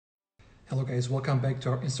Hello guys, welcome back to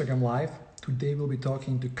our Instagram Live. Today we'll be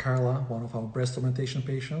talking to Carla, one of our breast augmentation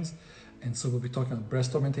patients. And so we'll be talking about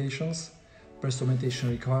breast augmentations, breast augmentation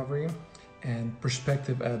recovery, and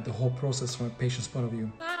perspective at the whole process from a patient's point of view.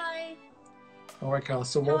 Hi. All right, Carla,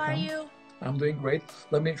 so How welcome. are you? I'm doing great.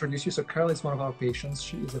 Let me introduce you. So Carla is one of our patients.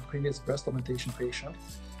 She is a previous breast augmentation patient,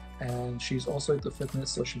 and she's also into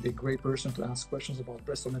fitness, so she'd be a great person to ask questions about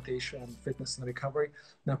breast augmentation, fitness, and recovery.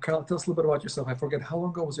 Now, Carla, tell us a little bit about yourself. I forget, how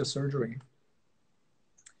long ago was your surgery?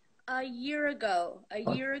 A year ago,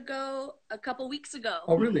 a couple weeks ago.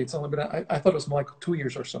 Oh, really? It's only been, I thought it was more like 2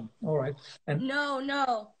 years or so. All right. And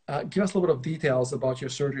No. give us a little bit of details about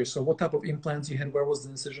your surgery. So what type of implants you had? Where was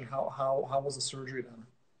the incision? How was the surgery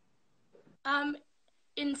done?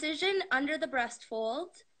 Incision under the breast fold.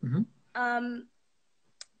 Mm-hmm.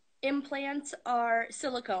 Implants are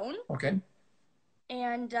silicone. Okay.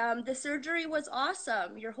 And the surgery was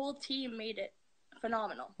awesome. Your whole team made it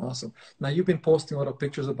phenomenal. Awesome. Now you've been posting a lot of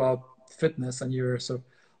pictures about fitness and you're so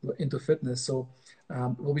into fitness. So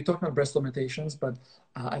we'll be talking about breast augmentations, but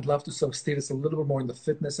I'd love to sort of state this a little bit more in the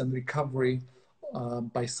fitness and recovery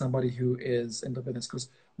by somebody who is into fitness. Because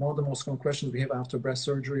one of the most common questions we have after breast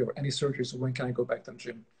surgery or any surgery is when can I go back to the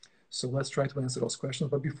gym? So let's try to answer those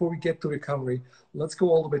questions. But before we get to recovery, let's go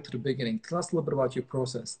all the way to the beginning. Tell us a little bit about your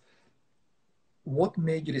process. What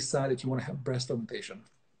made you decide that you want to have breast augmentation?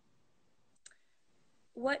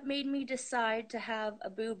 What made me decide to have a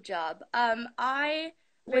boob job? I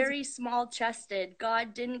very small chested.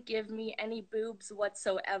 God didn't give me any boobs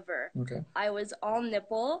whatsoever. Okay. I was all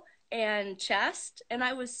nipple and chest, and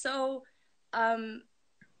I was so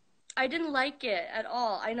I didn't like it at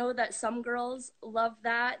all. I know that some girls love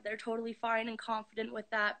that. They're totally fine and confident with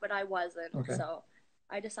that, but I wasn't. Okay. So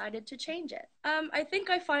I decided to change it. I think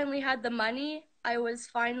I finally had the money. I was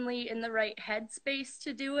finally in the right headspace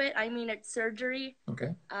to do it. I mean, it's surgery.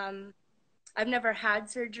 Okay. I've never had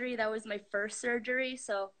surgery. That was my first surgery,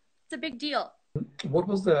 so it's a big deal. What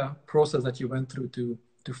was the process that you went through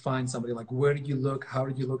to find somebody? Like, where did you look? How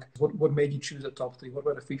did you look? What made you choose the top three? What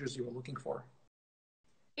were the features you were looking for?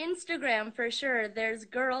 Instagram, for sure. There's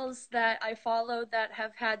girls that I follow that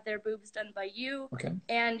have had their boobs done by you. Okay.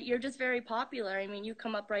 And you're just very popular. I mean, you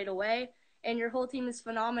come up right away, and your whole team is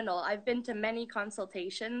phenomenal. I've been to many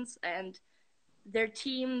consultations, and their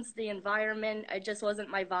teams, the environment, it just wasn't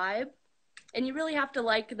my vibe. And you really have to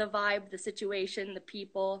like the vibe, the situation, the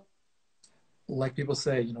people. Like people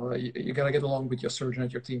say, you got to get along with your surgeon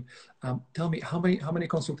and your team. Tell me, how many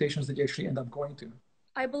consultations did you actually end up going to?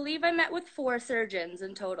 I believe I met with 4 surgeons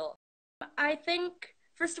in total. I think,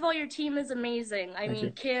 first of all, your team is amazing. I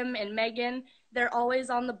mean, Kim and Megan, they're always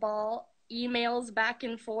on the ball, emails back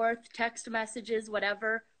and forth, text messages,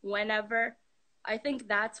 whatever, whenever. I think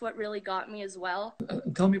that's what really got me as well.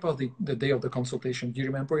 Tell me about the day of the consultation. Do you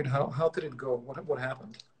remember it? How did it go? What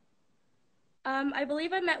happened? I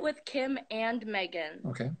believe I met with Kim and Megan.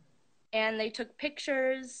 Okay. And they took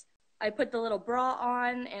pictures. I put the little bra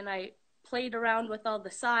on and I played around with all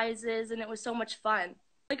the sizes, and it was so much fun.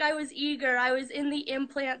 Like, I was eager. I was in the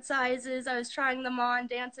implant sizes. I was trying them on,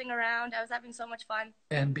 dancing around. I was having so much fun.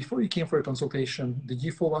 And before you came for a consultation, did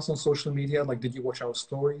you follow us on social media? Like, did you watch our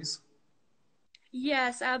stories?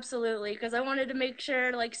 Yes, absolutely. Because I wanted to make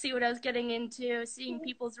sure, like, see what I was getting into, seeing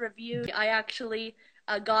people's reviews. I actually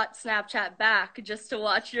got Snapchat back just to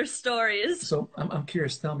watch your stories. So I'm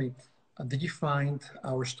curious, tell me, did you find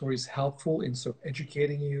our stories helpful in sort of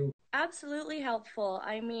educating you? Absolutely helpful.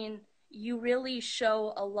 I mean, you really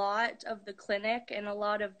show a lot of the clinic and a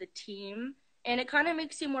lot of the team, and it kind of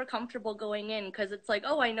makes you more comfortable going in because it's like,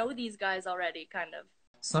 oh, I know these guys already, kind of.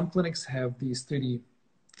 Some clinics have these 3D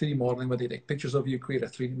modeling where they take pictures of you, create a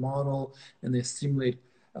 3D model, and they simulate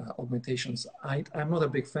augmentations. I'm not a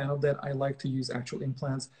big fan of that. I like to use actual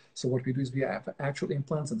implants. So what we do is we have actual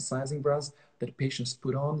implants and sizing bras that patients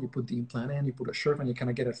put on. You put the implant in, you put a shirt, and you kind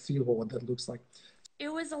of get a feel of what that looks like.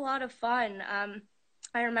 It was a lot of fun.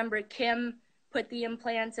 I remember Kim put the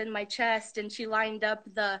implants in my chest, and she lined up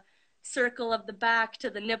the circle of the back to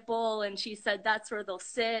the nipple, and she said that's where they'll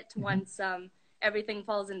sit once everything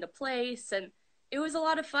falls into place. And it was a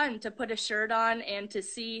lot of fun to put a shirt on and to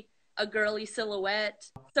see a girly silhouette.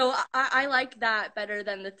 So I like that better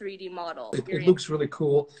than the 3D model. It looks really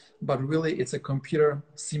cool, but really it's a computer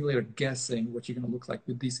simulator guessing what you're going to look like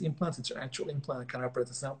with these implants. It's an actual implant kind of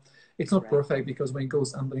apparatus. Now, it's not perfect because when it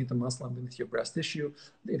goes underneath the muscle, underneath your breast tissue,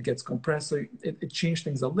 it gets compressed. So it changed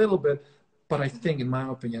things a little bit, but I think, in my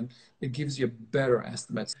opinion, it gives you a better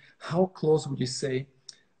estimate. How close would you say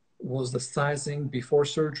was the sizing before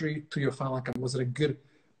surgery to your final outcome? Was it a good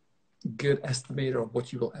estimator of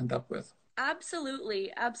what you will end up with? Absolutely.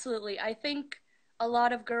 I think a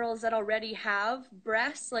lot of girls that already have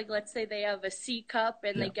breasts, like let's say they have a C cup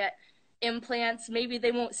and Yeah. they get implants, maybe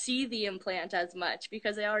they won't see the implant as much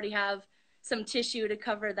because they already have some tissue to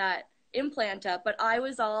cover that implant up. But I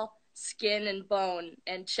was all skin and bone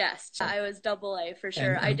and chest. I was double A for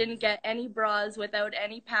sure. I didn't get any bras without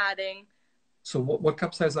any padding. So what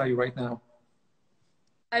cup size are you right now?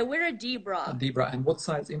 I wear a D bra. A D bra. And what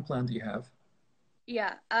size implant do you have?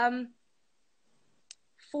 Yeah,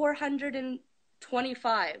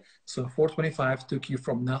 425. So 425 took you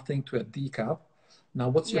from nothing to a D cup. Now,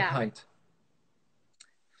 what's your Yeah, height?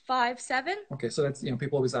 5'7". Okay, so that's,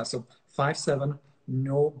 people always ask. So 5'7",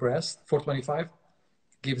 no breast, 425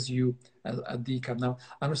 gives you a D cup. Now,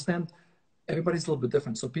 understand, everybody's a little bit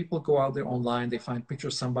different. So people go out there online, they find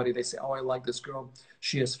pictures of somebody, they say, oh, I like this girl.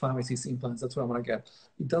 She has 5 implants. That's what I want to get.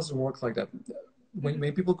 It doesn't work like that. When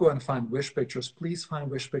people go and find wish pictures, please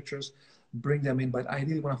find wish pictures, bring them in. But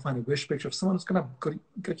ideally, want to find a wish picture of someone who's going to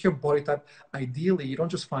get your body type. Ideally, you don't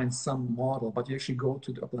just find some model, but you actually go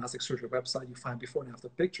to a plastic surgery website, you find before and after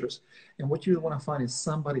pictures. And what you want to find is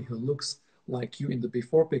somebody who looks like you in the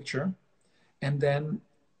before picture. And then,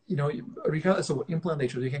 regardless of what implant they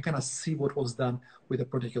choose, you can kind of see what was done with a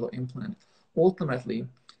particular implant. Ultimately,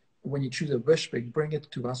 when you choose a wish pick, bring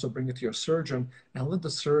it to us or bring it to your surgeon and let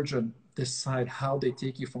the surgeon decide how they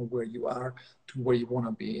take you from where you are to where you want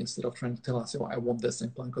to be, instead of trying to tell us, oh, I want this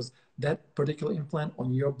implant, because that particular implant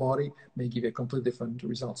on your body may give you a completely different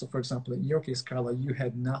result. So for example, in your case, Carla, you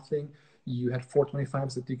had nothing. You had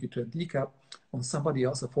 425s that took you to a D cup. On somebody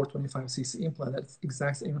else, a 425cc implant, that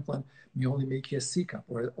exact same implant may only make you a C cup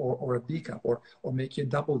or a B cup or make you a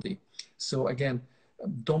double D. So again,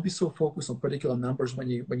 don't be so focused on particular numbers when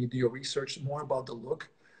you do your research. More about the look,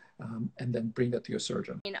 and then bring that to your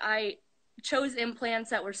surgeon. I chose implants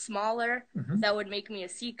that were smaller, that would make me a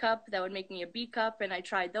C cup, that would make me a B cup, and I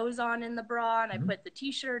tried those on in the bra, and I put the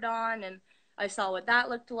t-shirt on, and I saw what that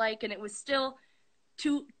looked like, and it was still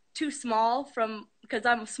too small because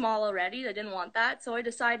I'm small already. I didn't want that, so I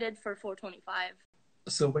decided for 425.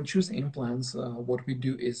 So when choosing implants, what we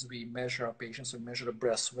do is we measure our patients, we measure the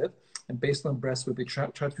breast width, and based on breast width, we try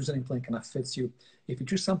to choose an implant that kind of fits you. If you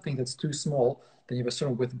choose something that's too small, then you have a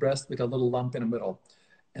certain width breast with a little lump in the middle,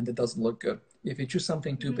 and that doesn't look good. If you choose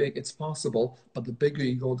something too big, it's possible, but the bigger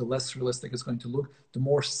you go, the less realistic it's going to look. The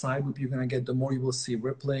more side loop you're going to get, the more you will see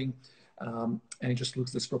rippling, and it just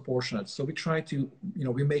looks disproportionate. So we try to,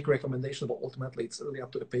 we make recommendations, but ultimately it's really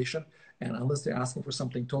up to the patient. And unless they're asking for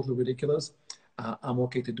something totally ridiculous, I'm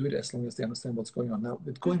okay to do it as long as they understand what's going on. Now,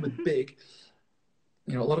 with going with big,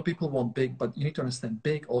 a lot of people want big, but you need to understand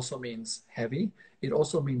big also means heavy. It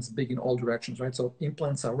also means big in all directions, right? So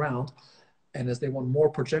implants are round, and as they want more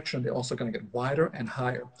projection, they're also going to get wider and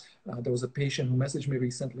higher. There was a patient who messaged me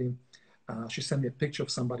recently. She sent me a picture of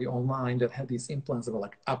somebody online that had these implants that were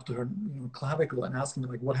like up to her clavicle, and asking me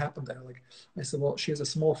like, what happened there? Like, I said, well, she has a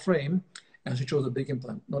small frame and she chose a big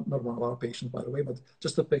implant. Not one of our patients, by the way, but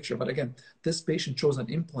just a picture. But again, this patient chose an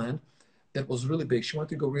implant that was really big. She wanted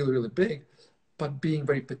to go really, really big, but being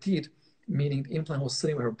very petite, meaning the implant was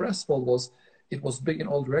sitting where her breast fold was. It was big in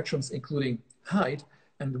all directions, including height,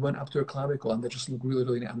 and went up to her clavicle, and they just looked really,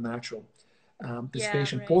 really unnatural. This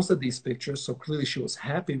patient posted these pictures, so clearly she was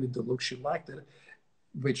happy with the look. She liked it,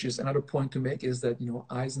 which is another point to make, is that,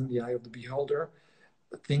 eyes in the eye of the beholder.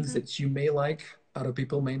 Things that you may like, other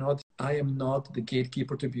people may not. I am not the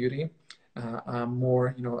gatekeeper to beauty. I'm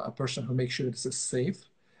more, a person who makes sure this is safe.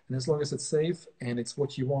 And as long as it's safe and it's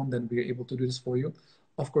what you want, then we're able to do this for you.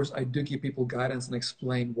 Of course, I do give people guidance and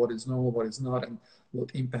explain what is normal, what is not, and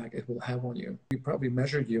what impact it will have on you. We probably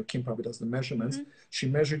measured you. Kim probably does the measurements. She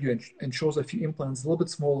measured you and chose a few implants, a little bit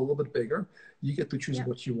smaller, a little bit bigger. You get to choose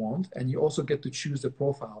what you want, and you also get to choose the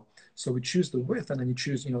profile. So we choose the width, and then you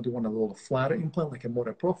choose, do you want a little flatter implant, like a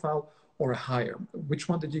moderate profile, or a higher? Which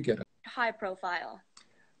one did you get? High profile.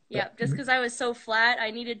 Yeah, just because I was so flat,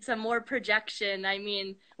 I needed some more projection. I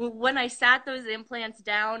mean, when I sat those implants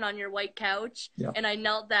down on your white couch and I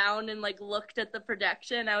knelt down and like looked at the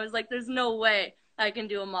projection, I was like, there's no way I can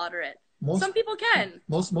do a moderate. Some people can.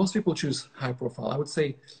 Most people choose high profile. I would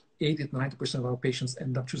say 80 to 90% of our patients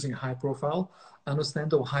end up choosing high profile.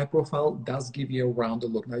 Understand though, high profile does give you a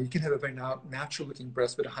rounded look. Now, you can have a very natural looking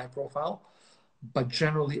breast with a high profile, but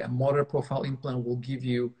generally a moderate profile implant will give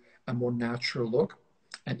you a more natural look.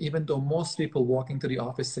 And even though most people walk into the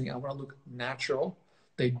office saying, I want to look natural,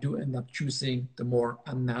 they do end up choosing the more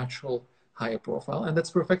unnatural, higher profile. And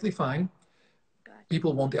that's perfectly fine.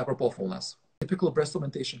 People want the upper pole fullness. Typical breast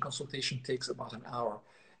augmentation consultation takes about an hour.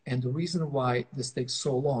 And the reason why this takes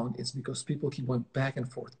so long is because people keep going back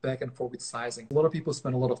and forth with sizing. A lot of people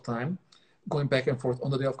spend a lot of time, going back and forth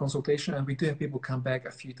on the day of consultation. And we do have people come back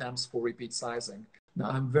a few times for repeat sizing. Now,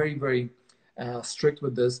 I'm very, very strict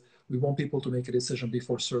with this. We want people to make a decision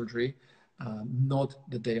before surgery, not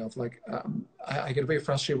the day of. Like, I get very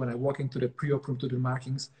frustrated when I walk into the pre-op room to do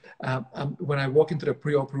markings. When I walk into the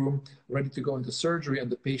pre-op room, ready to go into surgery,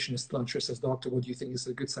 and the patient is still unsure, says, "Doctor, what do you think is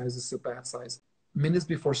a good size? This is a bad size." Minutes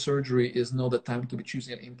before surgery is not the time to be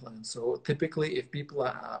choosing an implant. So typically, if people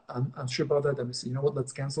are unsure about that, then we say, you know what,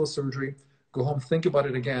 let's cancel surgery, go home, think about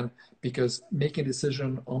it again, because making a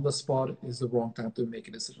decision on the spot is the wrong time to make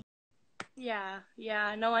a decision. Yeah,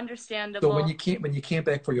 no, understandable. So when you came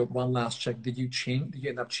back for your one last check, did you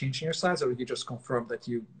end up changing your size, or did you just confirm that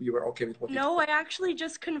you were okay with what you did? No, I actually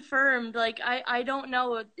just confirmed. Like, I don't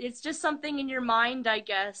know. It's just something in your mind, I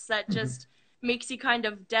guess, that just makes you kind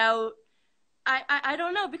of doubt. I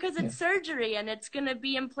don't know, because it's surgery and it's going to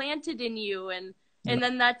be implanted in you, and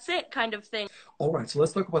then that's it, kind of thing. All right, so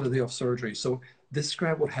let's talk about the day of surgery. So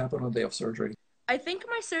describe what happened on the day of surgery. I think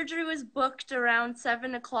my surgery was booked around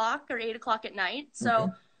 7 o'clock or 8 o'clock at night.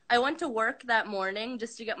 So I went to work that morning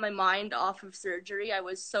just to get my mind off of surgery. I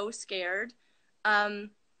was so scared.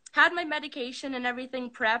 Had my medication and everything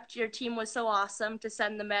prepped. Your team was so awesome to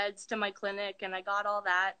send the meds to my clinic, and I got all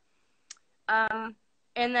that.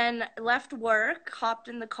 And then left work, hopped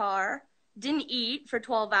in the car, didn't eat for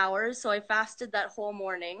 12 hours, so I fasted that whole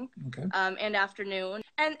morning and afternoon.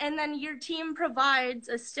 And then your team provides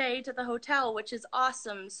a stay to the hotel, which is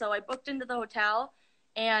awesome. So I booked into the hotel,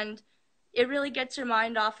 and it really gets your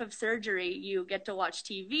mind off of surgery. You get to watch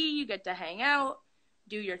TV, you get to hang out,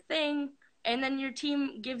 do your thing, and then your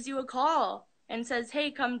team gives you a call and says,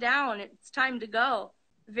 "Hey, come down, it's time to go."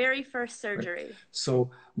 Very first surgery. Right.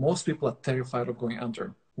 So most people are terrified of going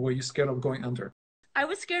under. Were you scared of going under? I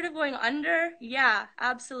was scared of going under. Yeah,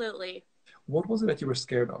 absolutely. What was it that you were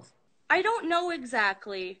scared of? I don't know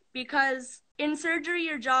exactly, because in surgery,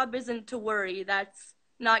 your job isn't to worry. That's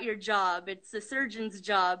not your job. It's the surgeon's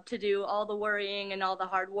job to do all the worrying and all the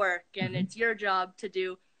hard work. And it's your job to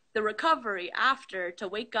do the recovery after, to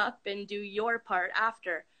wake up and do your part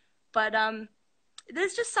after. But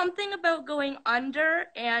there's just something about going under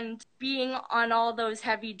and being on all those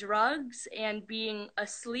heavy drugs and being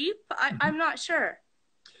asleep. I'm not sure.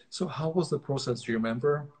 So how was the process? Do you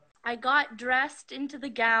remember? I got dressed into the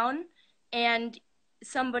gown, and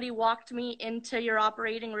somebody walked me into your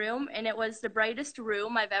operating room, and it was the brightest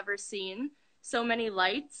room I've ever seen. So many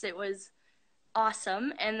lights. It was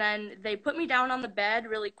awesome. And then they put me down on the bed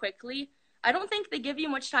really quickly. I don't think they give you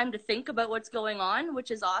much time to think about what's going on, which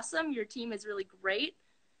is awesome. Your team is really great.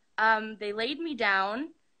 They laid me down.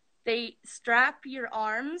 They strap your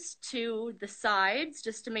arms to the sides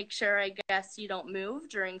just to make sure, I guess, you don't move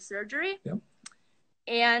during surgery. Yep.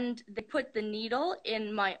 And they put the needle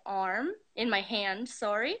in my hand,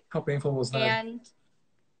 sorry. How painful was that? And,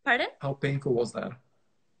 pardon? How painful was that?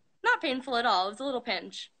 Not painful at all. It was a little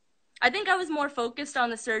pinch. I think I was more focused on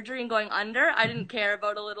the surgery and going under. I didn't care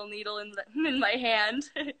about a little needle in my hand.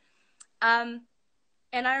 And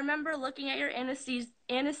I remember looking at your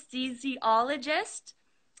anesthesiologist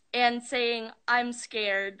and saying, "I'm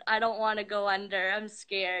scared. I don't want to go under. I'm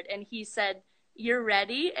scared." And he said, "You're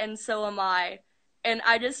ready, and so am I." And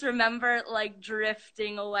I just remember like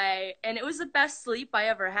drifting away. And it was the best sleep I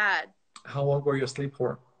ever had. How long were you asleep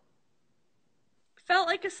for? Felt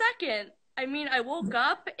like a second. I mean, I woke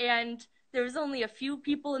up and there was only a few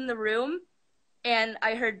people in the room, and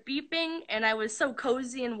I heard beeping, and I was so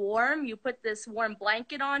cozy and warm. You put this warm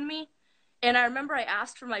blanket on me. And I remember I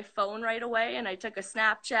asked for my phone right away, and I took a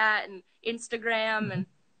Snapchat and Instagram, and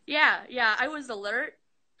yeah, I was alert.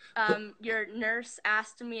 Your nurse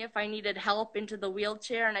asked me if I needed help into the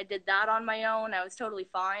wheelchair, and I did that on my own. I was totally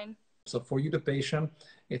fine. So for you, the patient,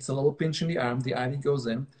 it's a little pinch in the arm, the IV goes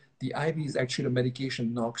in. The IV is actually the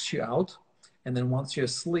medication knocks you out. And then once you're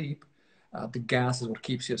asleep, the gas is what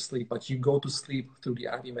keeps you asleep. But you go to sleep through the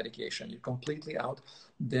IV medication. You're completely out.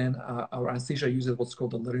 Then our anesthesia uses what's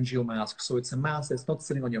called a laryngeal mask. So it's a mask that's not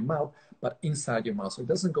sitting on your mouth, but inside your mouth. So it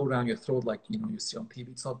doesn't go down your throat like you see on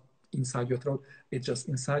TV. It's not inside your throat. It's just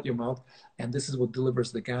inside your mouth. And this is what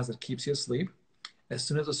delivers the gas that keeps you asleep. As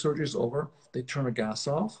soon as the surgery is over, they turn the gas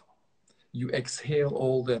off. You exhale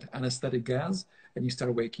all that anesthetic gas, and you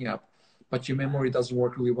start waking up. But your memory doesn't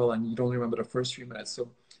work really well, and you don't remember the first few minutes. So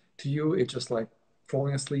to you, it's just like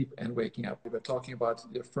falling asleep and waking up. We were talking about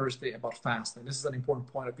the first day about fasting. This is an important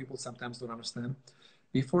point that people sometimes don't understand.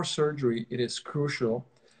 Before surgery, it is crucial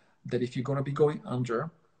that if you're going to be going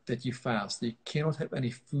under, that you fast. You cannot have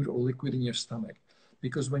any food or liquid in your stomach,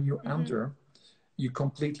 because when you're under, you're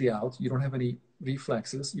completely out. You don't have any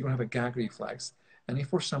reflexes. You don't have a gag reflex. And if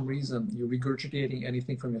for some reason you're regurgitating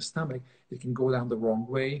anything from your stomach, it can go down the wrong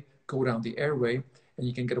way, go down the airway, and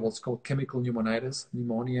you can get what's called chemical pneumonitis,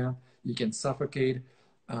 pneumonia. You can suffocate.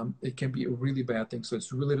 It can be a really bad thing. So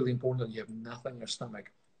it's really, really important that you have nothing in your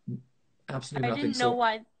stomach. Absolutely I nothing. didn't know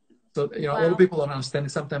why. So a lot of Wow. people don't understand.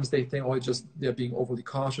 Sometimes they think, oh, it's just they're being overly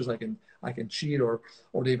cautious. I can cheat, or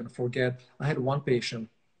they even forget. I had one patient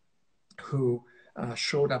who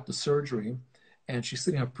showed up to surgery, and she's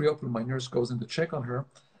sitting at pre-op. My nurse goes in to check on her,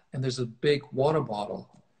 and there's a big water bottle,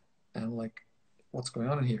 and I'm like, what's going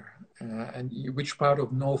on in here? Which part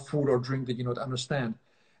of no food or drink did you not understand?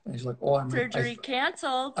 And she's like, oh, Surgery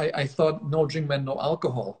canceled. I thought no drink meant no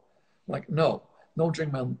alcohol. Like, no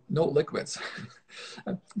drink meant no liquids.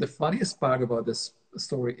 The funniest part about this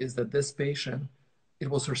story is that this patient, it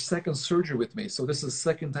was her second surgery with me. So this is the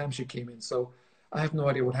second time she came in. So I have no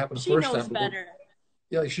idea what happened the She first knows time. better.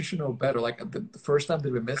 Yeah, she should know better. Like the first time,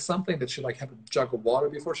 did we miss something? Did she like have a jug of water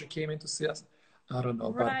before she came in to see us? I don't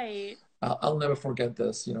know, Right. but I'll never forget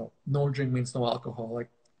this. No drink means no alcohol. Like,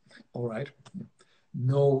 all right,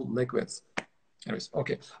 no liquids. Anyways,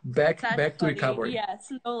 okay, back That's to funny. recovery.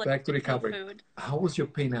 Yes, no, Back to no recovery. food. How was your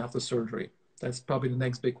pain after surgery? That's probably the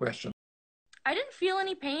next big question. I didn't feel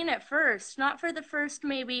any pain at first, not for the first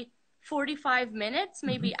maybe 45 minutes,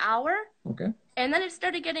 maybe hour. Okay. And then it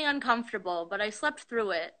started getting uncomfortable, but I slept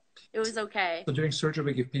through it. It was okay. So during surgery,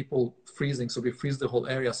 we give people freezing. So we freeze the whole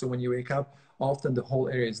area. So when you wake up, often the whole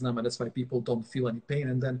area is numb, and that's why people don't feel any pain.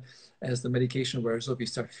 And then as the medication wears off, you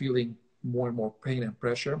start feeling more and more pain and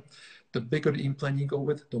pressure. The bigger the implant you go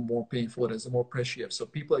with, the more painful it is, the more pressure you have. So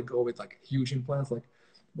people that go with like huge implants, like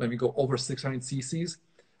when we go over 600 cc's,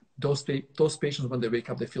 those patients, when they wake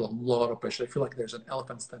up, they feel a lot of pressure. They feel like there's an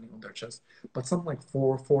elephant standing on their chest. But something like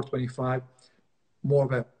 425, more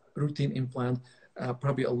of a routine implant,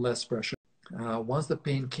 probably a less pressure. Once the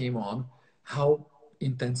pain came on, how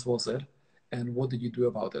intense was it, and what did you do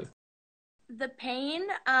about it? The pain,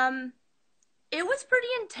 it was pretty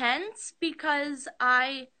intense because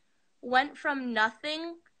I went from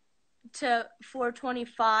nothing to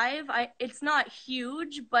 425. It's not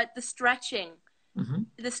huge, but the stretching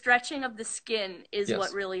of the skin is what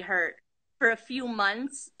Yes. really hurt. For a few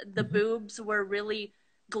months, the boobs were really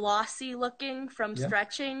glossy looking from Yeah.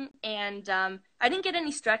 stretching, and I didn't get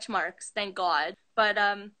any stretch marks, thank God. But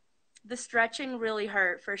the stretching really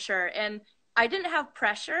hurt for sure, and I didn't have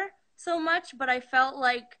pressure so much, but I felt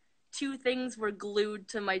like two things were glued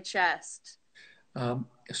to my chest.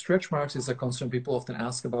 Stretch marks is a concern people often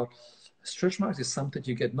ask about. Stretch marks is something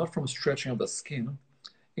you get not from stretching of the skin.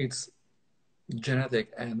 It's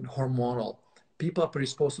genetic and hormonal. People are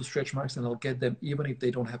predisposed to stretch marks, and they'll get them even if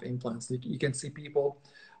they don't have implants. You can see people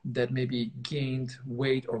that maybe gained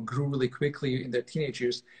weight or grew really quickly in their teenage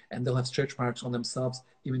years, and they'll have stretch marks on themselves,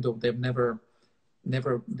 even though they were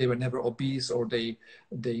never obese, or they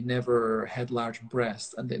never had large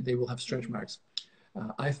breasts, and they will have stretch marks.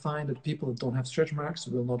 I find that people that don't have stretch marks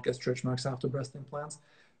will not get stretch marks after breast implants.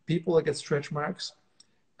 People that get stretch marks,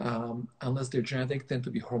 unless they're genetic, tend to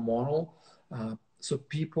be hormonal. So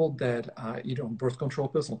people that are either on birth control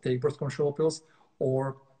pills or take birth control pills,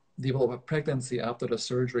 or develop a pregnancy after the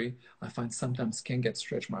surgery, I find sometimes can get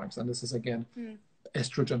stretch marks. And this is, again,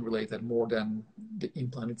 estrogen related more than the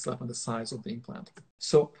implant itself and the size of the implant.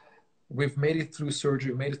 So we've made it through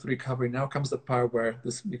surgery, made it through recovery. Now comes the part where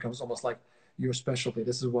this becomes almost like your specialty.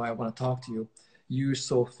 This is why I want to talk to you. You're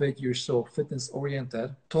so fit, you're so fitness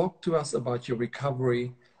oriented. Talk to us about your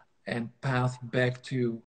recovery and path back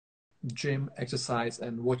to gym, exercise,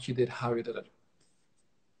 and what you did, how you did it.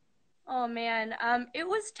 Oh man, it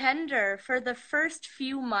was tender for the first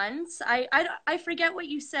few months. I forget what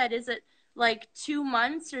you said. Is it like 2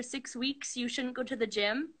 months or 6 weeks you shouldn't go to the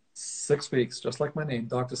gym? 6 weeks, just like my name,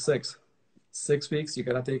 Dr. Six. 6 weeks, you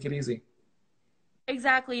gotta take it easy.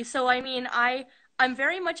 Exactly. So I mean, I'm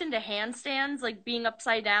very much into handstands, like being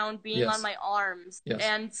upside down, being on Yes, my arms. yes.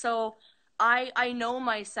 And so I know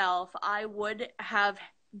myself, I would have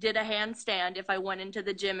did a handstand if I went into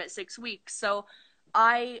the gym at 6 weeks. So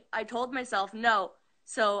I told myself no.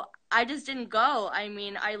 So I just didn't go. I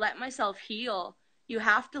mean, I let myself heal. You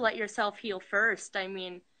have to let yourself heal first. I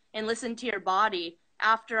mean, and listen to your body.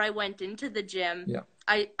 After I went into the gym, Yeah.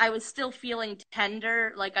 I was still feeling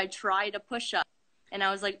tender. Like I tried a push up and I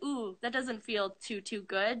was like, ooh, that doesn't feel too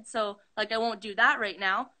good. So like I won't do that right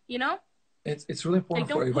now, you know? It's really Like important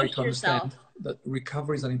for don't everybody push to understand yourself. that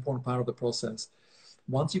recovery is an important part of the process.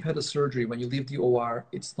 Once you've had a surgery, when you leave the OR,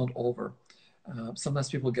 it's not over. Sometimes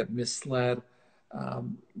people get misled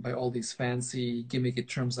by all these fancy gimmicky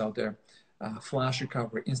terms out there. Flash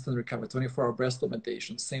recovery, instant recovery, 24-hour breast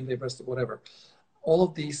augmentation, same day breast, whatever. All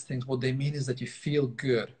of these things, what they mean is that you feel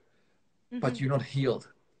good, but you're not healed.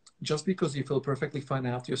 Just because you feel perfectly fine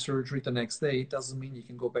after your surgery the next day doesn't mean you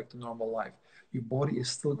can go back to normal life. Your body is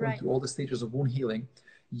still going through all the stages of wound healing.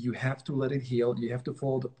 You have to let it heal. You have to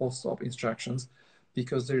follow the post-op instructions,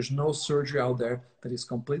 because there's no surgery out there that is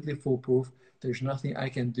completely foolproof. There's nothing I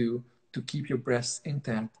can do to keep your breasts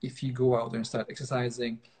intact if you go out there and start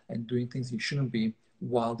exercising and doing things you shouldn't be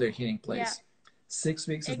while they're healing place. 6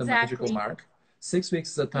 weeks is the magical mark. 6 weeks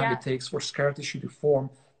is the time it takes for scar tissue to form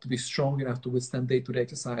to be strong enough to withstand day-to-day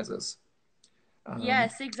exercises.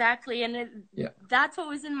 Yes, exactly. And that's what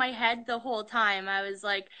was in my head the whole time. I was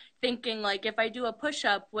like thinking, like, if I do a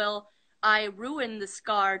push-up, will I ruin the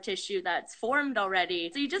scar tissue that's formed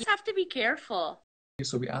already? So you just have to be careful.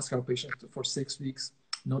 So we ask our patients for 6 weeks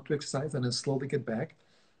not to exercise and then slowly get back.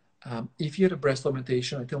 If you had a breast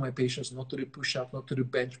augmentation, I tell my patients not to do push-up, not to do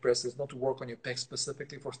bench presses, not to work on your pecs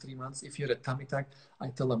specifically for 3 months. If you had a tummy tuck, I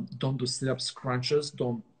tell them don't do sit-ups, crunches,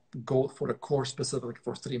 don't go for the core specifically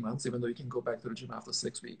for 3 months, even though you can go back to the gym after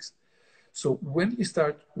 6 weeks. So when do you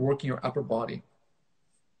start working your upper body?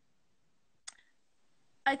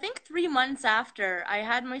 I think 3 months after. I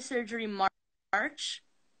had my surgery March,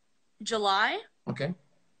 July. Okay.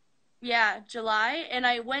 Yeah, July. And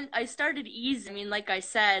I started easy. I mean, like I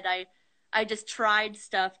said, I just tried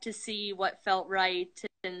stuff to see what felt right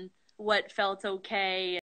and what felt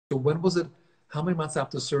okay. So when was it, how many months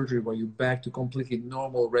after surgery were you back to completely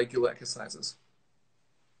normal, regular exercises?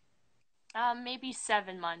 Maybe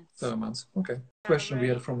 7 months. 7 months. Okay. The question we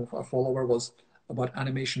had from a follower was about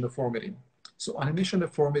animation deformity. So animation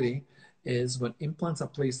deformity is when implants are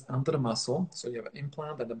placed under the muscle. So you have an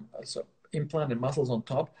implant and implant and muscles on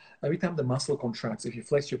top. Every time the muscle contracts, if you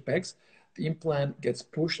flex your pecs, the implant gets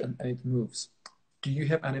pushed and it moves. Do you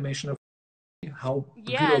have animation deformity? How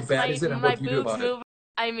good or bad is it, and what do you do about it?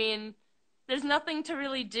 I mean, there's nothing to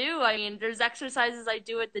really do. I mean, there's exercises I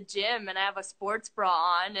do at the gym, and I have a sports bra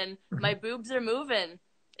on, and my boobs are moving.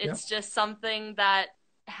 It's just something that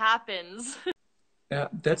happens.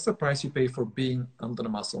 That's the price you pay for being under the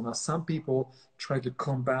muscle. Now, some people try to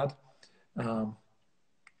combat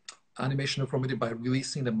animation deformity by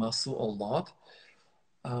releasing the muscle a lot.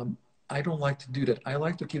 I don't like to do that. I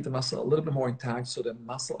like to keep the muscle a little bit more intact, so the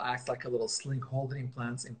muscle acts like a little sling holding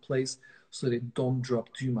implants in place so they don't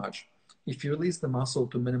drop too much. If you release the muscle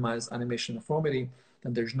to minimize animation deformity,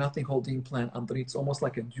 then there's nothing holding implant underneath. It's almost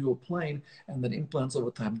like a dual plane, and then implants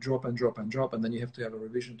over time drop and drop and drop, and then you have to have a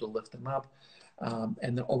revision to lift them up.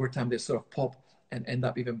 And then over time they sort of pop and end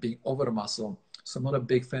up even being over the muscle. So I'm not a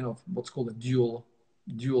big fan of what's called a dual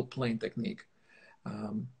plane technique.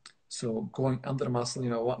 So going under the muscle,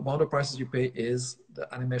 one of the prices you pay is the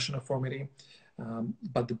animation deformity.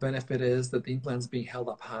 But the benefit is that the implant's being held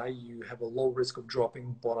up high. You have a low risk of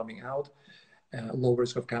dropping, bottoming out, low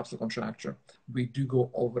risk of capsular contracture. We do go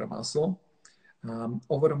over the muscle.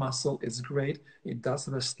 Over the muscle is great. It does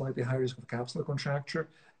have a slightly higher risk of capsular contracture,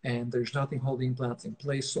 and there's nothing holding implants in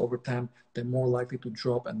place. So over time, they're more likely to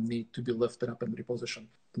drop and need to be lifted up and repositioned.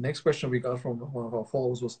 The next question we got from one of our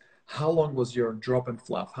followers was, how long was your drop and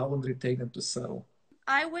fluff? How long did it take them to settle?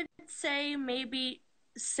 I would say maybe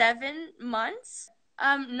 7 months.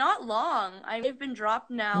 Not long. I've been dropped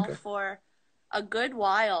now for a good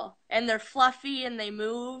while, and they're fluffy and they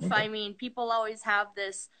move. I mean, people always have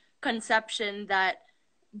this conception that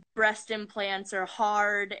breast implants are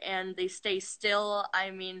hard and they stay still.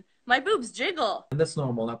 I mean, my boobs jiggle. And that's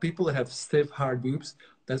normal. Now, people that have stiff, hard boobs,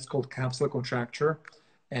 that's called capsular contracture.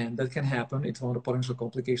 And that can happen. It's one of the potential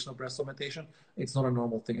complications of breast augmentation. It's not a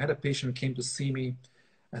normal thing. I had a patient who came to see me,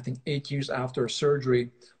 I think 8 years after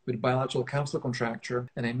surgery with bilateral capsular contracture.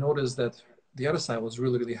 And I noticed that the other side was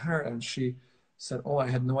really, really hard. And she said, oh, I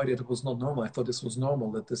had no idea it was not normal. I thought this was normal,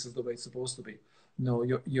 that this is the way it's supposed to be. No,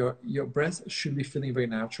 your breasts should be feeling very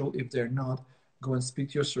natural. If they're not, go and speak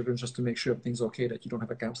to your surgeon just to make sure everything's okay, that you don't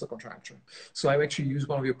have a capsular contracture. So I've actually used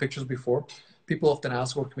one of your pictures before. People often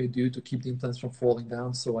ask what can we do to keep the implants from falling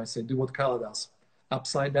down. So I say, do what Carla does.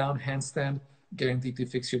 Upside down, handstand, guaranteed to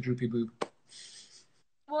fix your droopy boob.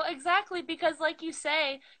 Well, exactly, because like you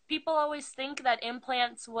say, people always think that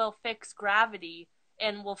implants will fix gravity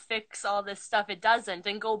and will fix all this stuff. It doesn't,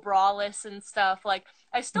 and go braless and stuff. Like,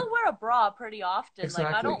 I still wear a bra pretty often. Exactly.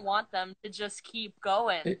 Like, I don't want them to just keep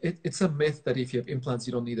going. It's a myth that if you have implants,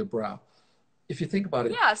 you don't need a bra. If you think about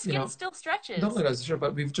it, yeah, skin still stretches. Not only that, sure,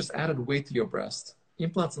 but we've just added weight to your breast.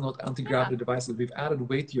 Implants are not anti-gravity devices. We've added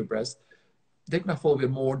weight to your breast. They're going to fall a bit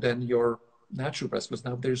more than your natural breast because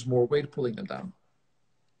now there's more weight pulling them down.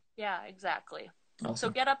 Yeah, exactly. Awesome. So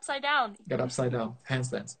get upside down. Get upside down,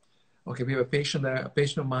 handstands. Okay, we have a patient there, a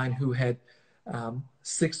patient of mine who had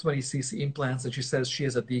 620cc implants, and she says she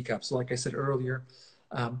has a D cup. So like I said earlier,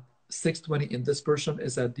 620 in this person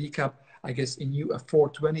is a D cup. I guess in you, a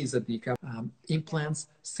 420 is a D cup. Implants,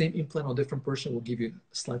 same implant on different person will give you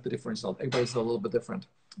slightly different result. Everybody's a little bit different.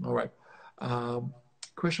 All right.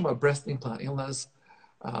 Question about breast implant illness.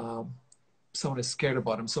 Someone is scared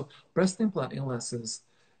about them. So breast implant illness is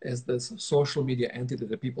this social media entity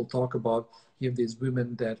that people talk about. You have these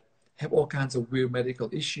women that have all kinds of weird medical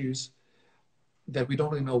issues that we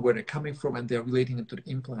don't really know where they're coming from, and they're relating it to the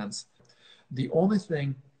implants. The only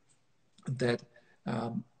thing that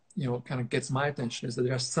kind of gets my attention is that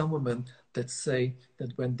there are some women that say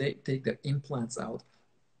that when they take their implants out,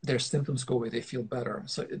 their symptoms go away, they feel better.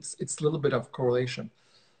 So it's a little bit of correlation.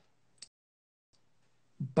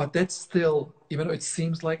 But that's still, even though it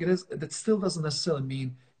seems like it is, that still doesn't necessarily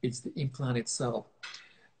mean it's the implant itself.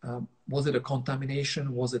 Was it a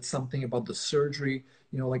contamination? Was it something about the surgery?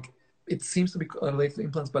 Like it seems to be related to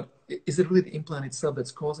implants, but is it really the implant itself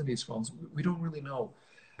that's causing these problems? We don't really know.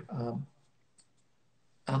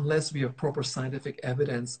 Unless we have proper scientific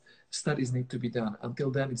evidence, studies need to be done.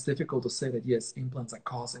 Until then, it's difficult to say that, yes, implants are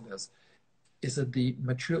causing this. Is it the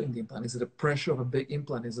material in the implant? Is it the pressure of a big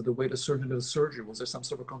implant? Is it the way the surgeon did the surgery? Was there some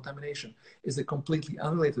sort of contamination? Is it completely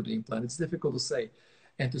unrelated to the implant? It's difficult to say.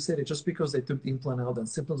 And to say that just because they took the implant out and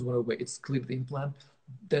symptoms went away, it's clearly the implant,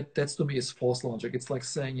 that's to me is false logic. It's like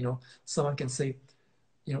saying, someone can say,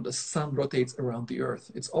 the sun rotates around the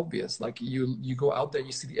earth. It's obvious. Like you go out there,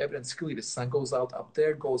 you see the evidence clearly. The sun goes out up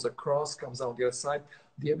there, goes across, comes out on the other side.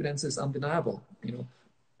 The evidence is undeniable,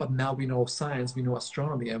 But now we know science, we know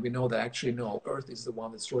astronomy, and we know that actually, no, Earth is the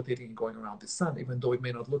one that's rotating and going around the sun, even though it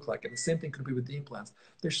may not look like it. And the same thing could be with the implants.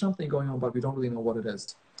 There's something going on, but we don't really know what it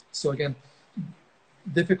is. So again,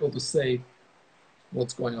 difficult to say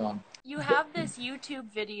what's going on. You have this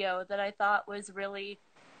YouTube video that I thought was really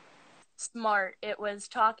smart. It was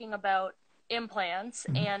talking about implants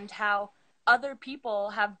and how other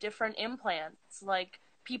people have different implants. Like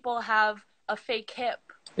people have a fake hip.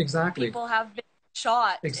 Exactly. People have been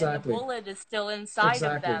shot and the bullet is still inside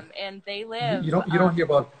of them and they live. You don't hear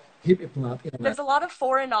about hip implant. There's a lot of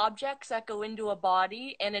foreign objects that go into a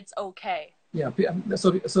body and it's okay. Yeah,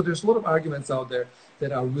 so there's a lot of arguments out there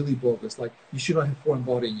that are really bogus. Like you should not have foreign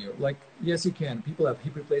body in you. Like yes, you can. People have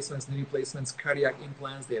hip replacements, knee replacements, cardiac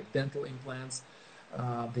implants. They have dental implants.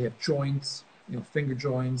 They have joints, finger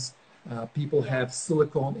joints. People have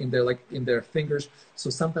silicone in their fingers. So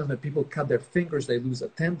sometimes when people cut their fingers, they lose a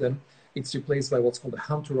tendon. It's replaced by what's called a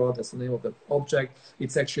hunter rod. That's the name of the object.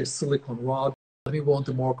 It's actually a silicone rod. Let me go on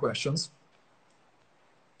to more questions.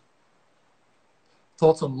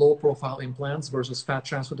 Thoughts on low-profile implants versus fat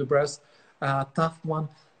transfer to breast? Tough one.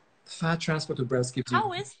 Fat transfer to breast gives you...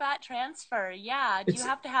 How is fat transfer? Yeah. Do you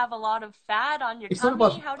have to have a lot of fat on your tummy? It's not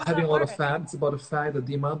about having a lot of fat. It's about the fact that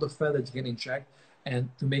the amount of fat that you can inject and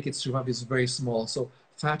to make it survive is very small. So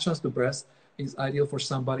fat transfer to breast is ideal for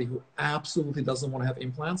somebody who absolutely doesn't want to have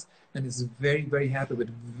implants and is very, very happy with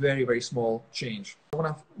very, very small change. I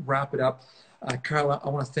want to wrap it up. Carla, I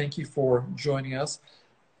want to thank you for joining us.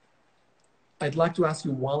 I'd like to ask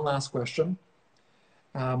you one last question.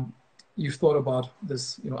 You've thought about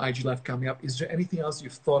this, IG Live coming up. Is there anything else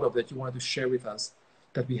you've thought of that you wanted to share with us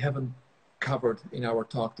that we haven't covered in our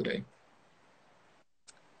talk today?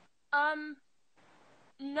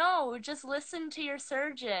 No, just listen to your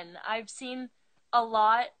surgeon. I've seen a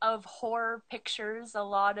lot of horror pictures, a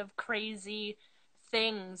lot of crazy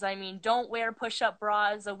things. I mean, don't wear push-up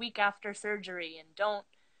bras a week after surgery, and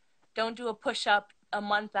don't do a push-up a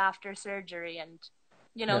month after surgery, and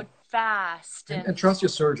fast. And trust your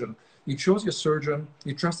surgeon. You chose your surgeon.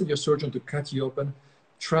 You trusted your surgeon to cut you open.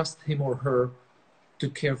 Trust him or her to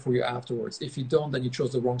care for you afterwards. If you don't, then you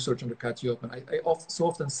chose the wrong surgeon to cut you open. I so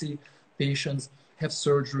often see patients have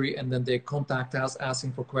surgery and then they contact us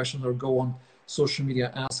asking for questions or go on social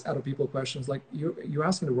media, ask other people questions. Like you're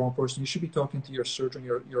asking the wrong person. You should be talking to your surgeon,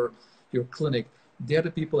 your clinic. They're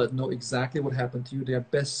the people that know exactly what happened to you. They are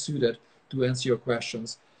best suited to answer your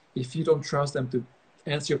questions. If you don't trust them to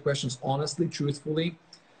answer your questions honestly, truthfully,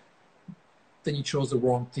 then you chose the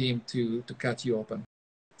wrong team to cut you open.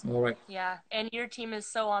 All right. Yeah, and your team is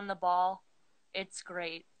so on the ball. It's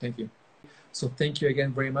great. Thank you. So thank you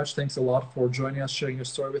again very much. Thanks a lot for joining us, sharing your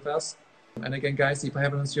story with us. And again, guys, if I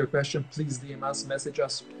haven't answered your question, please DM us, message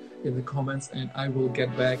us in the comments, and I will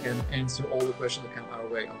get back and answer all the questions that come our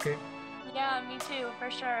way, okay? Yeah, me too,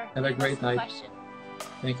 for sure. Have a great night.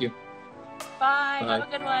 Thank you. Bye. Have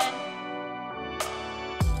a good one.